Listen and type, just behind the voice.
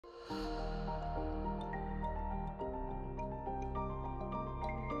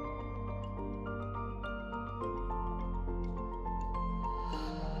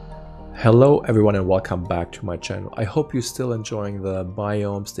Hello everyone and welcome back to my channel. I hope you're still enjoying the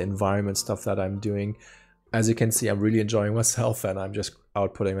biomes, the environment stuff that I'm doing. As you can see, I'm really enjoying myself and I'm just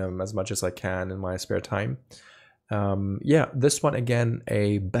outputting them as much as I can in my spare time. Yeah, this one again,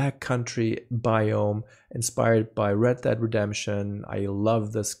 a backcountry biome inspired by Red Dead Redemption. I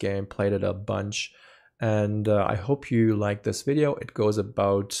love this game, played it a bunch, and I hope you like this video. It goes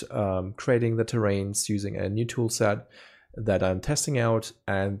about creating the terrains using a new tool set that I'm testing out,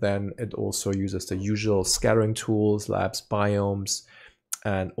 and then it also uses the usual scattering tools, Labs Biomes,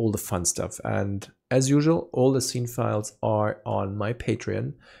 and all the fun stuff. And as usual, all the scene files are on my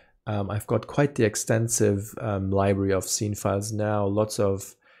Patreon. I've got quite the extensive library of scene files now, lots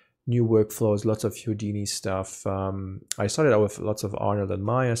of new workflows, lots of Houdini stuff. I started out with lots of Arnold and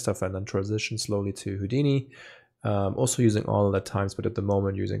Maya stuff and then transitioned slowly to Houdini, also using all at times, but at the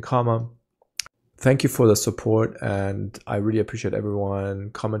moment using Comma. Thank you for the support, and I really appreciate everyone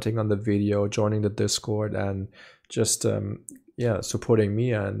commenting on the video, joining the Discord, and just yeah, supporting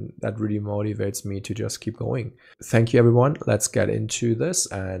me, and that really motivates me to just keep going. Thank you everyone. Let's get into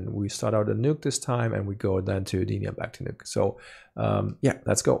this, and we start out in Nuke this time and we go then to Houdini and back to Nuke. So yeah,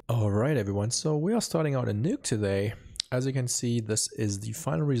 let's go. All right everyone, so we are starting out in Nuke today. As you can see, this is the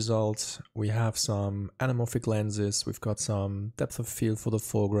final result. We have some anamorphic lenses, we've got some depth of field for the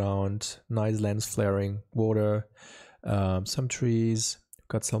foreground, nice lens flaring, water, some trees, we've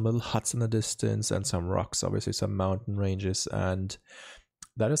got some little huts in the distance and some rocks, obviously some mountain ranges, and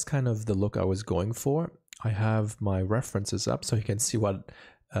that is kind of the look I was going for. I have my references up so you can see what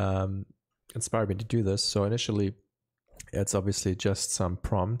inspired me to do this. So initially it's obviously just some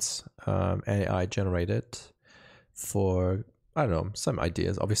prompts, AI generated, for, I don't know, some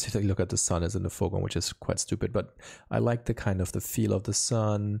ideas. Obviously they look at the sun as in the foreground, which is quite stupid, but I like the kind of the feel of the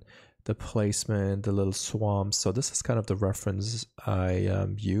sun, the placement, the little swamps. So this is kind of the reference I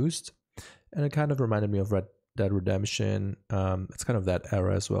used, and it kind of reminded me of Red Dead Redemption. It's kind of that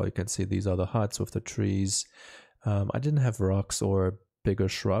era as well. You can see these are the huts with the trees. I didn't have rocks or bigger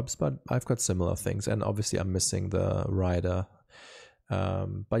shrubs, but I've got similar things, and obviously I'm missing the rider.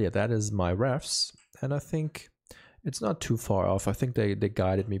 But yeah, that is my refs, and I think it's not too far off. I think they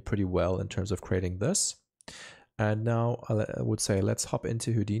guided me pretty well in terms of creating this. And now I would say let's hop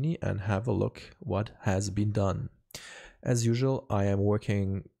into Houdini and have a look what has been done. As usual, I am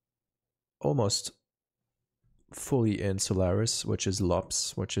working almost fully in Solaris, which is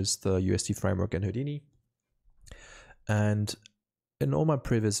Labs, which is the USD framework in Houdini. And in all my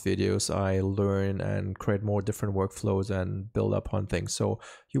previous videos, I learn and create more different workflows and build upon things. So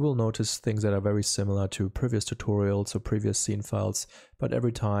you will notice things that are very similar to previous tutorials or previous scene files, but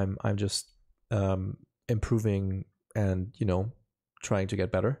every time I'm just improving and, you know, trying to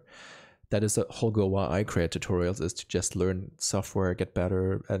get better. That is the whole goal why I create tutorials, is to just learn software, get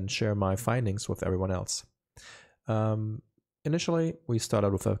better, and share my findings with everyone else. Initially, we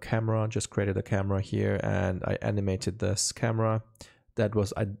started with a camera, just created a camera here, and I animated this camera.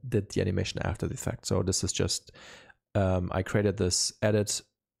 I did the animation after the fact. So this is just, I created this edit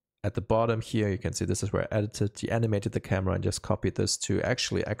at the bottom here. You can see this is where I animated the camera and just copied this to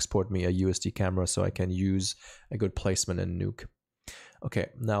actually export me a USD camera so I can use a good placement in Nuke. Okay,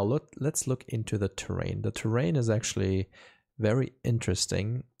 now let's look into the terrain. The terrain is actually very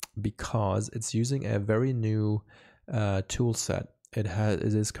interesting because it's using a very new tool set. It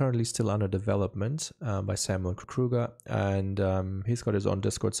is currently still under development by Samuel Kruger, and he's got his own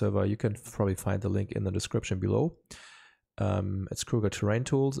Discord server. You can probably find the link in the description below. It's Kruger Terrain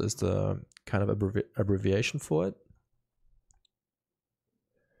Tools is the kind of abbreviation for it.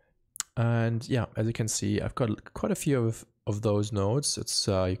 And yeah, as you can see, I've got quite a few of those nodes. It's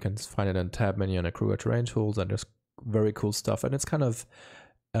you can find it in tab menu on a Kruger Terrain Tools, and there's very cool stuff. And it's kind of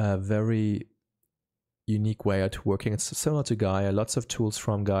very unique way to working. It's similar to Gaia, lots of tools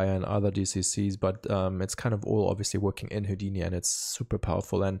from Gaia and other DCCs, but it's kind of all obviously working in Houdini, and it's super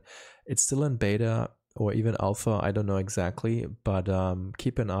powerful. And it's still in beta or even alpha, I don't know exactly, but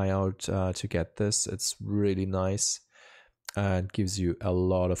keep an eye out to get this. It's really nice and gives you a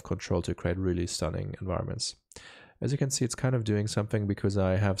lot of control to create really stunning environments. As you can see, it's kind of doing something because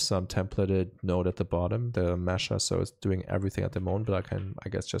I have some templated node at the bottom, the mesher, so it's doing everything at the moment, but I can, I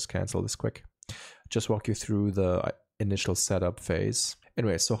guess, just cancel this quick. Just walk you through the initial setup phase.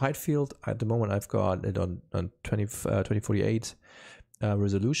 Anyway, so height field, at the moment I've got it on 2048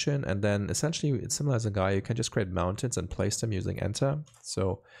 resolution, and then essentially it's similar as a guy. You can just create mountains and place them using enter.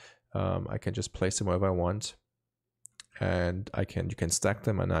 So I can just place them wherever I want, and you can stack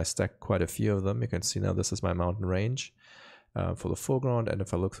them, and I stack quite a few of them. You can see now this is my mountain range for the foreground, and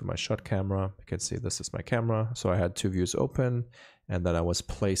if I look through my shot camera, you can see this is my camera. So I had two views open, and then I was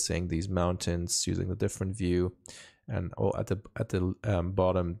placing these mountains using the different view. And at the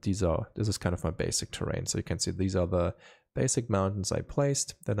bottom, this is kind of my basic terrain. So you can see these are the basic mountains I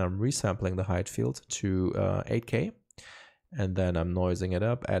placed. Then I'm resampling the height field to 8K, and then I'm noising it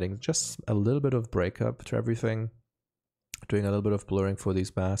up, adding just a little bit of breakup to everything, doing a little bit of blurring for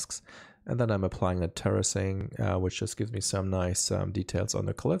these masks, and then I'm applying the terracing, which just gives me some nice details on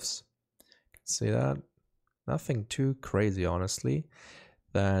the cliffs. You can see that. Nothing too crazy, honestly.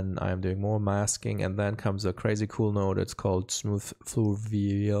 Then I'm doing more masking, and then comes a crazy cool node. It's called smooth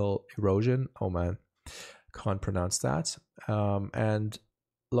fluvial erosion. Oh man, can't pronounce that. And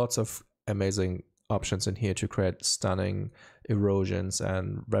lots of amazing options in here to create stunning erosions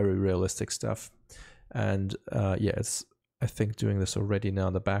and very realistic stuff. And yeah, it's, I think, doing this already now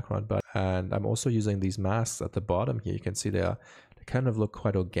in the background, and I'm also using these masks at the bottom here. You can see they kind of look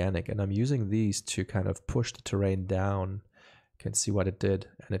quite organic, and I'm using these to kind of push the terrain down. Can see what it did,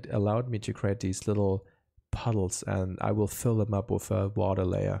 and it allowed me to create these little puddles, and I will fill them up with a water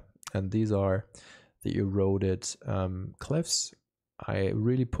layer. And these are the eroded cliffs. I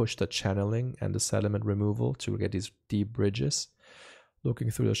really pushed the channeling and the sediment removal to get these deep ridges.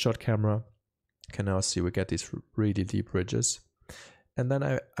 Looking through the shot camera, you can now see we get these really deep ridges. And then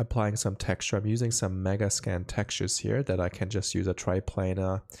I'm applying some texture. I'm using some mega scan textures here that I can just use a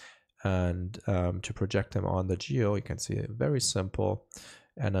triplanar and to project them on the geo. You can see it, very simple,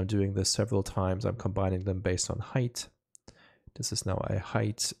 and I'm doing this several times. I'm combining them based on height. This is now a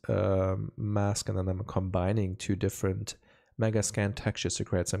height mask, and then I'm combining two different mega scan textures to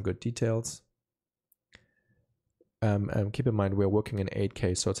create some good details. And keep in mind we're working in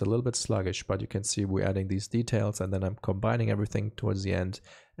 8K, so it's a little bit sluggish, but you can see we're adding these details, and then I'm combining everything towards the end,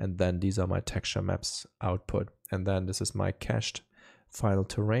 and then these are my texture maps output, and then this is my cached final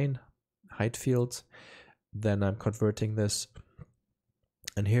terrain height field. Then I'm converting this,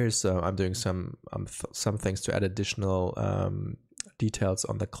 and here's I'm doing some things to add additional details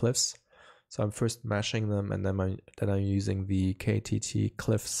on the cliffs. So I'm first mashing them, and then I'm using the KTT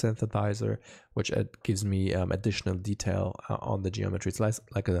cliff synthesizer, which gives me additional detail on the geometry. It's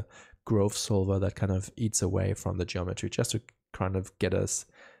like a growth solver that kind of eats away from the geometry, just to kind of get us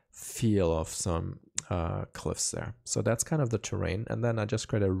feel of some cliffs there. So that's kind of the terrain, and then I just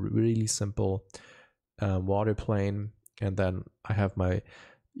create a really simple water plane, and then I have my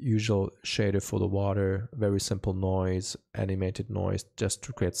usual shader for the water, very simple noise, animated noise, just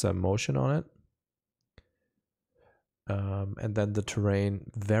to create some motion on it. And then the terrain,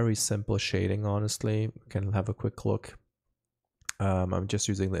 very simple shading, honestly. You can have a quick look. I'm just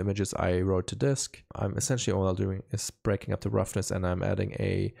using the images I wrote to disk. I'm essentially, all I'm doing is breaking up the roughness, and I'm adding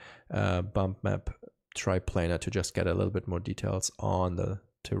a bump map triplanar to just get a little bit more details on the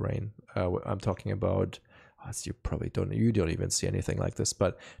terrain. I'm talking about, as you probably don't even see anything like this,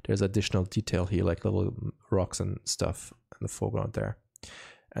 but there's additional detail here, like little rocks and stuff in the foreground there.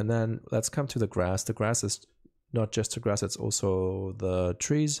 And then let's come to the grass. The grass is not just the grass, it's also the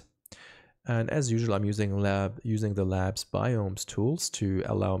trees. And as usual, I'm using the Labs Biomes tools to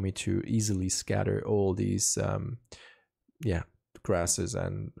allow me to easily scatter all these grasses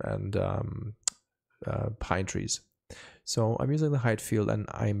and pine trees. So I'm using the height field, and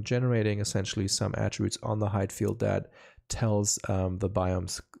I'm generating essentially some attributes on the height field that tells the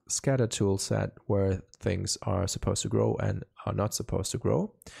Biomes scatter tool set where things are supposed to grow and are not supposed to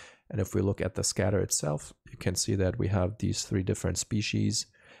grow. And if we look at the scatter itself, you can see that we have these three different species.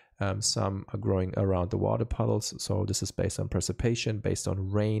 Some are growing around the water puddles, so this is based on precipitation, based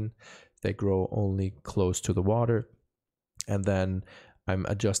on rain. They grow only close to the water. And then I'm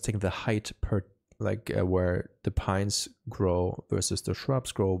adjusting the height per where the pines grow versus the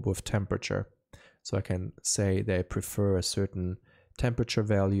shrubs grow with temperature. So I can say they prefer a certain temperature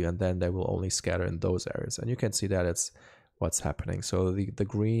value, and then they will only scatter in those areas. And you can see that it's what's happening. So the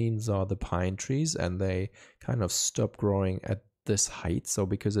greens are the pine trees, and they kind of stop growing at this height. So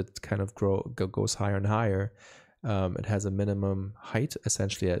because it kind of goes higher and higher, it has a minimum height,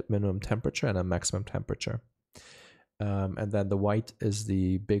 essentially a minimum temperature and a maximum temperature. And then the white is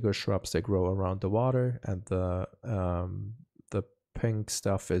the bigger shrubs that grow around the water, and the pink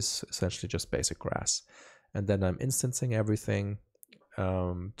stuff is essentially just basic grass. And then I'm instancing everything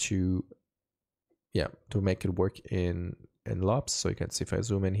to make it work in Labs. So you can see if I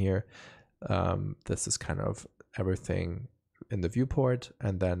zoom in here, this is kind of everything in the viewport,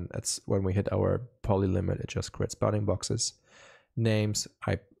 and then it's when we hit our poly limit, it just creates bounding boxes. Names,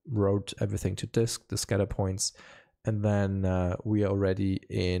 I wrote everything to disk, the scatter points. And then we are already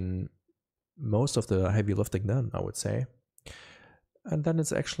in most of the heavy lifting done, I would say. And then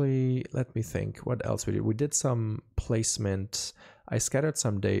it's actually, let me think, what else we did? We did some placement. I scattered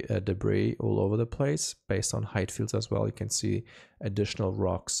some debris all over the place based on height fields as well. You can see additional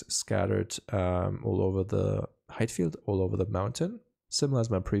rocks scattered all over the height field, all over the mountain, similar as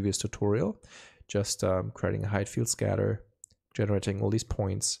my previous tutorial. Just creating a height field scatter, generating all these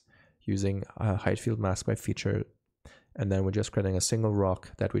points using a height field mask by feature, and then we're just creating a single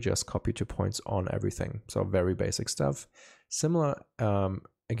rock that we just copy 2 points on everything. So very basic stuff. Similar,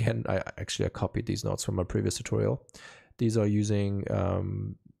 again, I copied these notes from my previous tutorial. These are using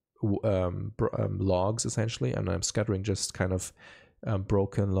logs essentially, and I'm scattering just kind of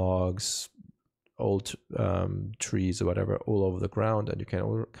broken logs, old trees or whatever all over the ground, and you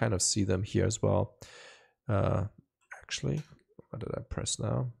can kind of see them here as well. Actually, what did I press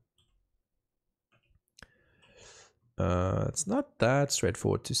now? It's not that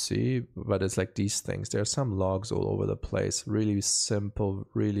straightforward to see, but it's like these things. There are some logs all over the place. Really simple,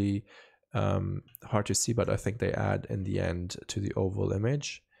 really hard to see, but I think they add in the end to the overall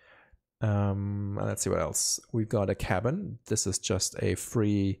image. Let's see what else. We've got a cabin. This is just a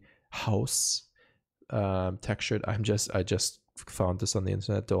free house textured. I just found this on the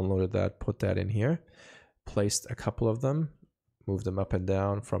internet, downloaded that, put that in here, placed a couple of them, moved them up and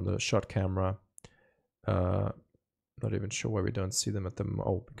down from the shot camera. Not even sure why we don't see them at the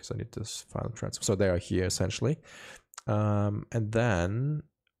because I need this file transfer. So they are here essentially. And then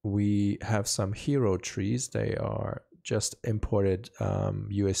we have some hero trees. They are just imported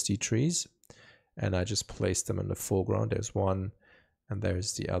USD trees, and I just placed them in the foreground. There's one and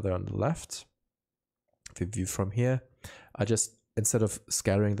there's the other on the left. If you view from here, I just, instead of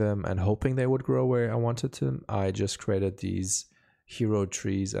scattering them and hoping they would grow where I wanted to, I just created these hero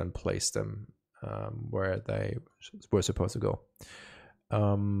trees and placed them where they were supposed to go.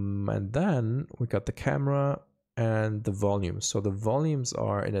 And then we got the camera and the volumes. So the volumes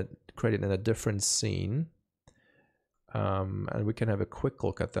are created in a different scene. And we can have a quick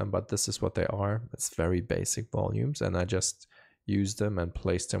look at them, but this is what they are. It's very basic volumes, and I just used them and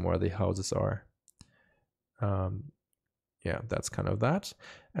placed them where the houses are. Yeah, that's kind of that.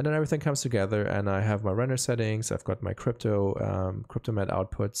 And then everything comes together, and I have my render settings. I've got my CryptoMat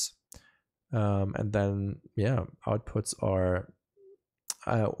outputs. And then, yeah, outputs are,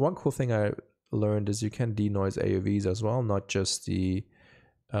 one cool thing I learned is you can denoise AUVs as well, not just the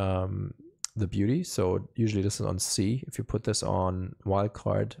beauty. So usually this is on C. If you put this on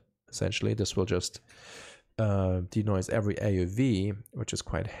wildcard, essentially, this will just denoise every AUV, which is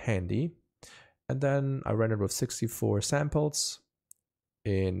quite handy. And then I rendered with 64 samples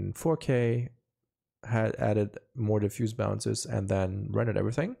in 4K, had added more diffuse bounces, and then rendered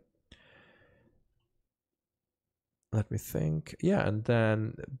everything. Let me think. Yeah, and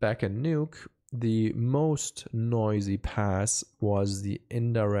then back in Nuke, the most noisy pass was the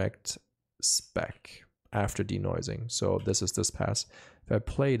indirect spec after denoising. So this is this pass. If I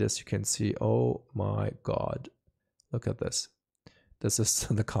play this, you can see, oh my god, look at this. This is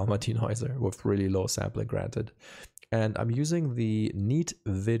the comma denoiser with really low sampling granted. And I'm using the Neat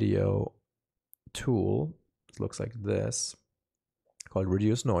Video tool. It looks like this, called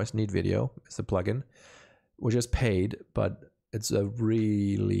Reduce Noise. Neat Video is the plugin, which is paid, but it's a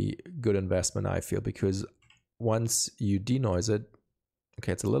really good investment, I feel, because once you denoise it,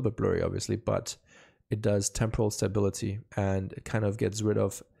 okay, it's a little bit blurry, obviously, but it does temporal stability, and it kind of gets rid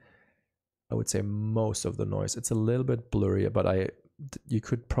of, I would say, most of the noise. It's a little bit blurry, but you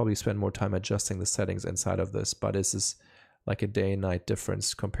could probably spend more time adjusting the settings inside of this, but this is like a day and night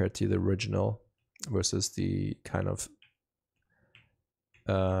difference compared to the original versus the kind of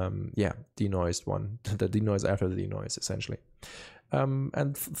denoised one, the denoise after the denoise, essentially.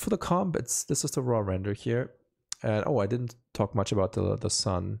 And for the comp, this is the raw render here. And I didn't talk much about the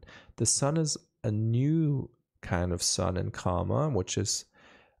sun. The sun is a new kind of sun in Karma, which is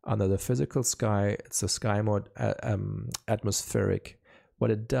under the physical sky. It's a sky mode, atmospheric. What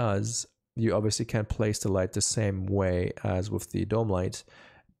it does, you obviously can't place the light the same way as with the dome light,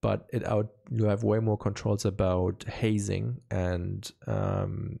 but you have way more controls about hazing and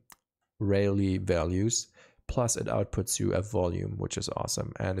Rayleigh values. Plus, it outputs you a volume, which is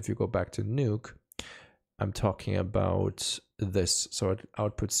awesome. And if you go back to Nuke, I'm talking about this. So it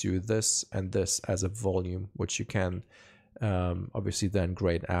outputs you this and this as a volume, which you can obviously then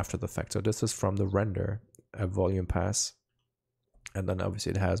grade after the fact. So this is from the render, a volume pass. And then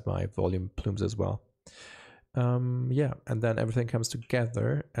obviously it has my volume plumes as well. Yeah, and then everything comes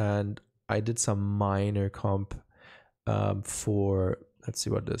together, and I did some minor comp for, let's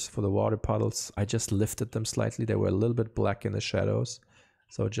see what this, for the water puddles. I just lifted them slightly. They were a little bit black in the shadows.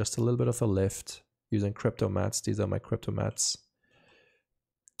 So just a little bit of a lift using CryptoMats. These are my CryptoMats.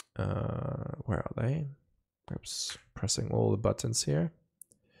 Where are they? Oops, pressing all the buttons here.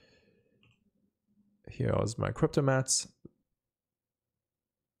 Here was my cryptomats.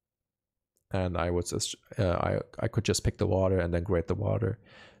 And I was just, I could just pick the water and then grade the water.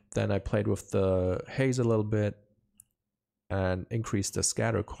 Then I played with the haze a little bit and increased the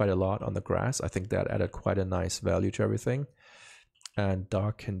scatter quite a lot on the grass. I think that added quite a nice value to everything. And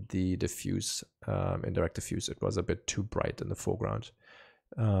darkened the diffuse, indirect diffuse. It was a bit too bright in the foreground.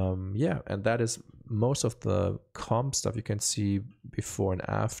 Yeah, and that is most of the comp stuff you can see before and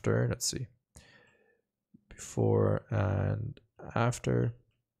after. Let's see. Before and after.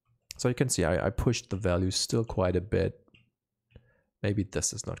 So you can see I pushed the values still quite a bit. Maybe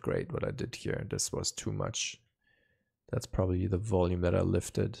this is not great what I did here. This was too much. That's probably the volume that I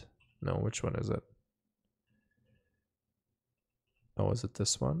lifted. No, which one is it? Oh, is it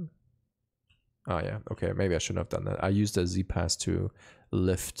this one? Oh yeah, okay, maybe I shouldn't have done that. I used a Z-Pass to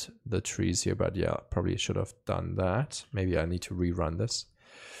lift the trees here, but yeah, probably should have done that. Maybe I need to rerun this.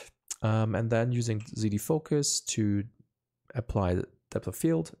 And then using ZD Focus to apply depth of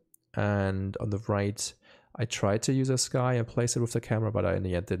field. And on the right, I tried to use a sky and place it with the camera, but I in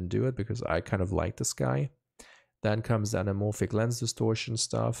the end didn't do it because I kind of like the sky. Then comes the anamorphic lens distortion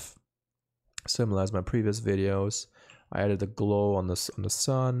stuff, similar as my previous videos. I added a glow on the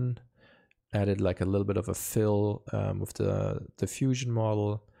sun, added like a little bit of a fill with the diffusion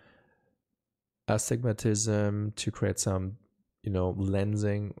model, astigmatism to create some, you know,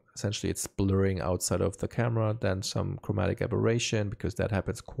 lensing. Essentially, it's blurring outside of the camera. Then some chromatic aberration because that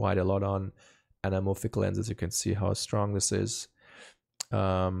happens quite a lot on anamorphic lenses. You can see how strong this is.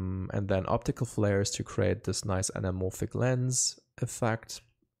 And then optical flares to create this nice anamorphic lens effect,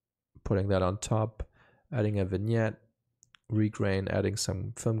 putting that on top, adding a vignette, regrain, adding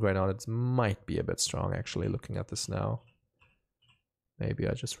some film grain on it. Might be a bit strong actually looking at this now. Maybe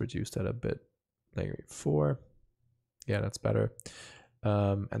I just reduced that a bit, maybe 4. Yeah, that's better.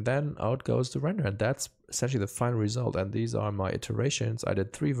 And then out goes the render, and that's essentially the final result. And these are my iterations. I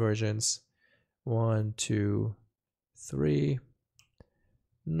did 3 versions. 1, 2, 3.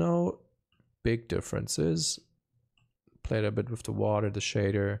 No big differences. Played a bit with the water, the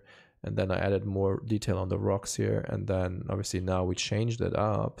shader, and then I added more detail on the rocks here. And then obviously now we changed it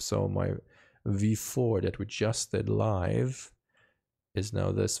up. So my V4 that we just did live is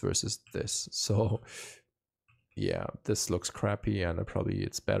now this versus this. So yeah, this looks crappy, and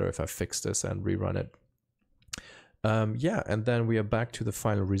it's better if I fix this and rerun it. Yeah, and then we are back to the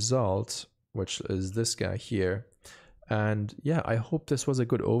final result, which is this guy here. And yeah, I hope this was a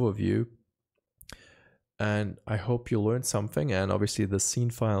good overview, and I hope you learned something. And obviously the scene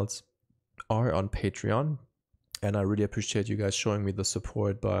files are on Patreon, and I really appreciate you guys showing me the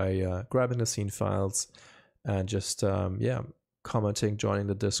support by grabbing the scene files and just yeah, commenting, joining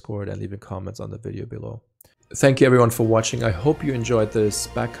the Discord, and leaving comments on the video below. Thank you everyone for watching. I hope you enjoyed this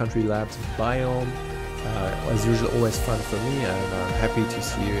Backcountry Labs Biome. As usual, always fun for me, and I'm happy to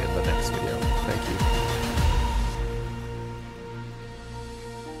see you in the next video. Thank you.